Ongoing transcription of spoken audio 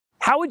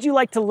How would you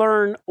like to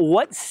learn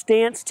what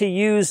stance to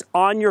use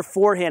on your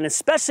forehand,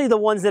 especially the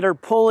ones that are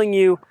pulling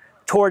you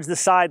towards the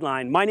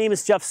sideline? My name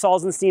is Jeff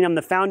Salzenstein. I'm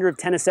the founder of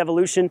Tennis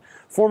Evolution,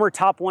 former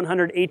top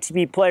 100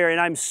 ATP player,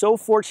 and I'm so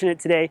fortunate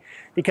today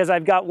because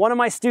I've got one of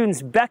my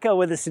students, Becca,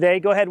 with us today.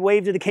 Go ahead,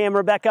 wave to the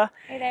camera, Becca.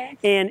 Hey there.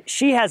 And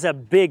she has a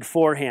big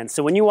forehand.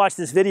 So when you watch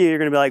this video, you're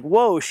going to be like,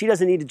 whoa, she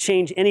doesn't need to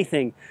change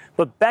anything.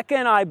 But Becca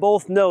and I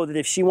both know that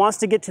if she wants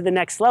to get to the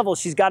next level,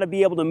 she's got to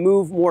be able to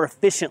move more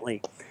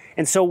efficiently.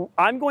 And so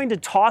I'm going to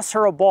toss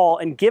her a ball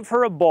and give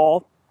her a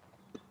ball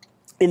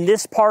in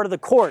this part of the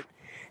court.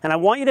 And I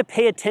want you to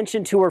pay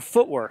attention to her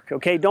footwork,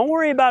 okay? Don't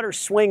worry about her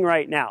swing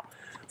right now.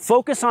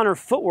 Focus on her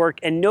footwork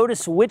and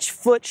notice which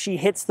foot she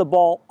hits the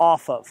ball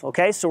off of,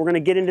 okay? So we're going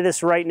to get into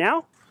this right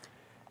now.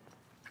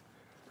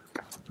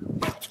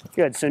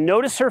 Good, so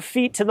notice her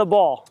feet to the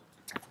ball.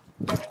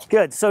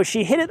 Good, so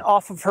she hit it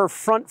off of her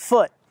front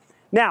foot.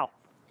 Now,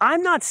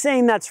 I'm not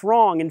saying that's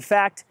wrong. In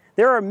fact,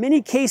 there are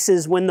many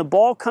cases when the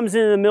ball comes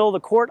into the middle of the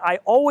court, I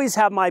always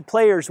have my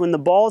players, when the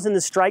ball's in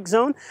the strike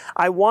zone,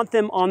 I want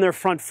them on their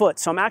front foot.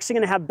 So I'm actually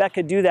going to have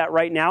Becca do that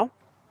right now.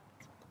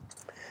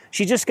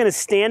 She's just going to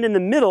stand in the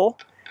middle,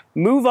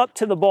 move up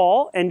to the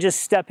ball, and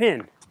just step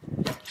in.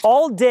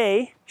 All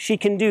day, she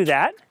can do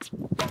that.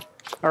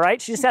 All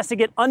right, she just has to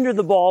get under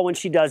the ball when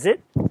she does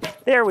it.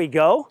 There we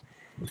go.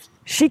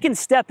 She can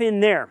step in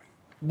there.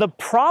 The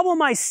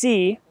problem I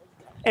see,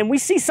 and we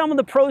see some of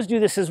the pros do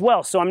this as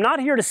well, so I'm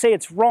not here to say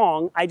it's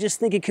wrong, I just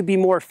think it could be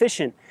more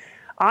efficient.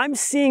 I'm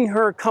seeing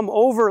her come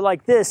over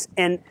like this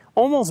and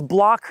almost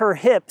block her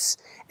hips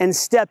and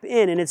step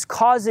in, and it's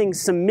causing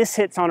some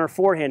mishits on her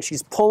forehand.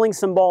 She's pulling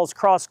some balls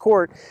cross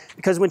court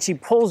because when she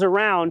pulls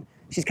around,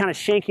 she's kind of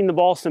shanking the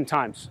ball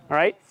sometimes, all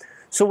right?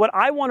 So what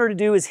I want her to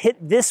do is hit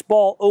this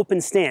ball open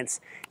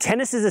stance.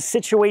 Tennis is a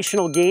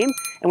situational game,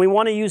 and we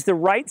want to use the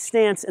right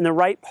stance in the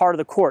right part of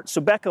the court. So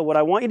Becca, what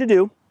I want you to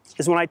do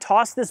is when I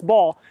toss this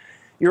ball,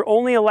 you're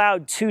only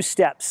allowed 2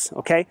 steps,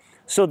 okay?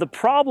 So the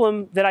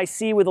problem that I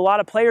see with a lot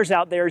of players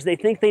out there is they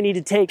think they need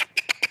to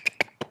take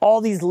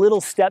all these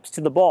little steps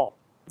to the ball.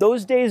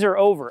 Those days are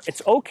over.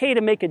 It's okay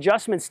to make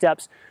adjustment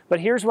steps, but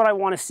here's what I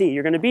want to see.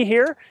 You're going to be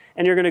here,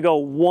 and you're going to go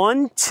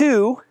 1,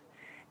 2,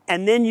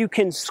 and then you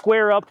can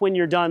square up when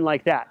you're done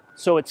like that.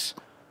 So it's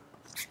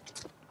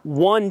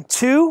 1,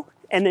 2,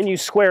 and then you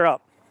square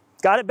up.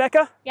 Got it,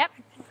 Becca? Yep.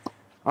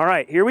 All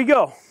right, here we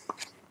go.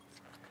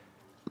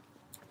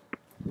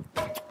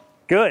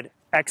 Good,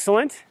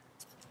 excellent.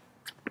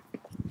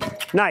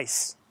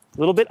 Nice. A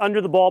little bit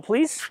under the ball,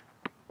 please.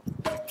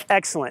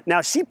 Excellent. Now,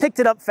 she picked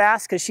it up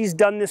fast because she's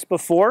done this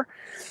before,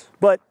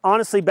 but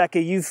honestly, Becca,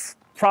 you've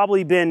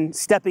probably been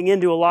stepping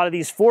into a lot of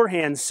these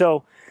forehands,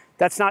 so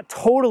that's not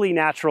totally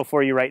natural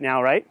for you right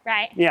now, right?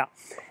 Right. Yeah.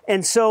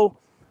 And so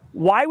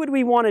why would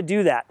we want to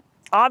do that?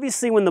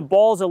 Obviously, when the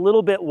ball's a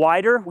little bit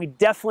wider, we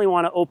definitely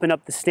want to open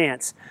up the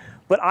stance,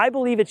 but I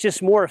believe it's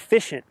just more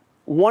efficient.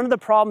 One of the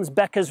problems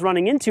Becca's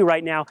running into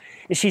right now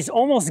is she's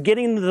almost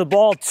getting to the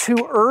ball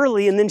too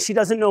early and then she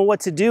doesn't know what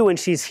to do when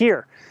she's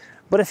here.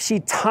 But if she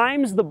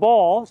times the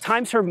ball,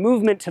 times her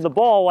movement to the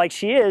ball like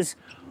she is,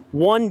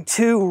 1,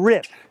 2,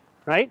 rip,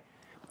 right?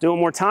 Do it one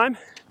more time.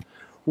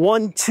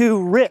 1,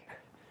 2, rip.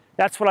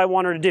 That's what I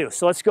want her to do.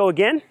 So let's go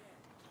again.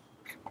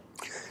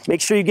 Make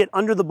sure you get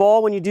under the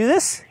ball when you do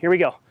this. Here we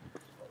go.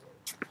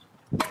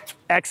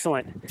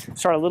 Excellent.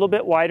 Start a little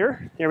bit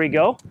wider. There we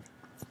go.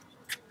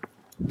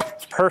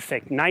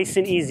 Perfect, nice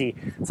and easy.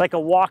 It's like a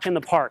walk in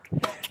the park.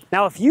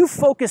 Now, if you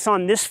focus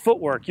on this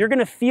footwork, you're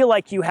gonna feel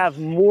like you have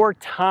more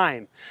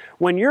time.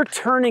 When you're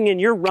turning and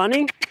you're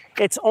running,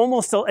 it's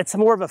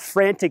more of a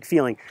frantic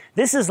feeling.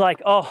 This is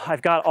like, oh,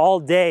 I've got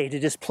all day to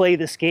just play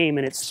this game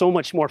and it's so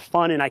much more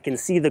fun and I can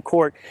see the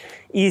court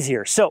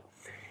easier. So,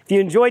 if you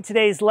enjoyed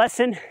today's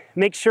lesson,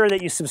 make sure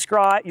that you're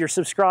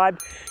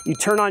subscribed, you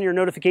turn on your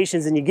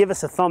notifications and you give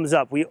us a thumbs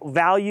up. We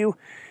value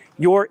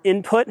your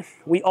input.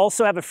 We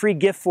also have a free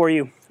gift for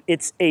you.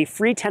 It's a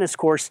free tennis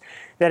course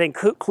that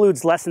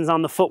includes lessons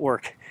on the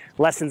footwork,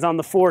 lessons on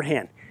the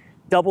forehand,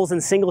 doubles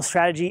and singles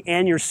strategy,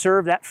 and your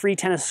serve. That free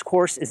tennis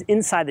course is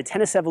inside the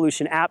Tennis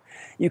Evolution app.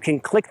 You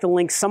can click the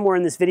link somewhere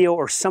in this video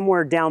or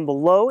somewhere down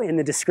below in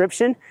the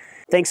description.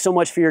 Thanks so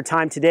much for your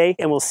time today,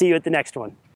 and we'll see you at the next one.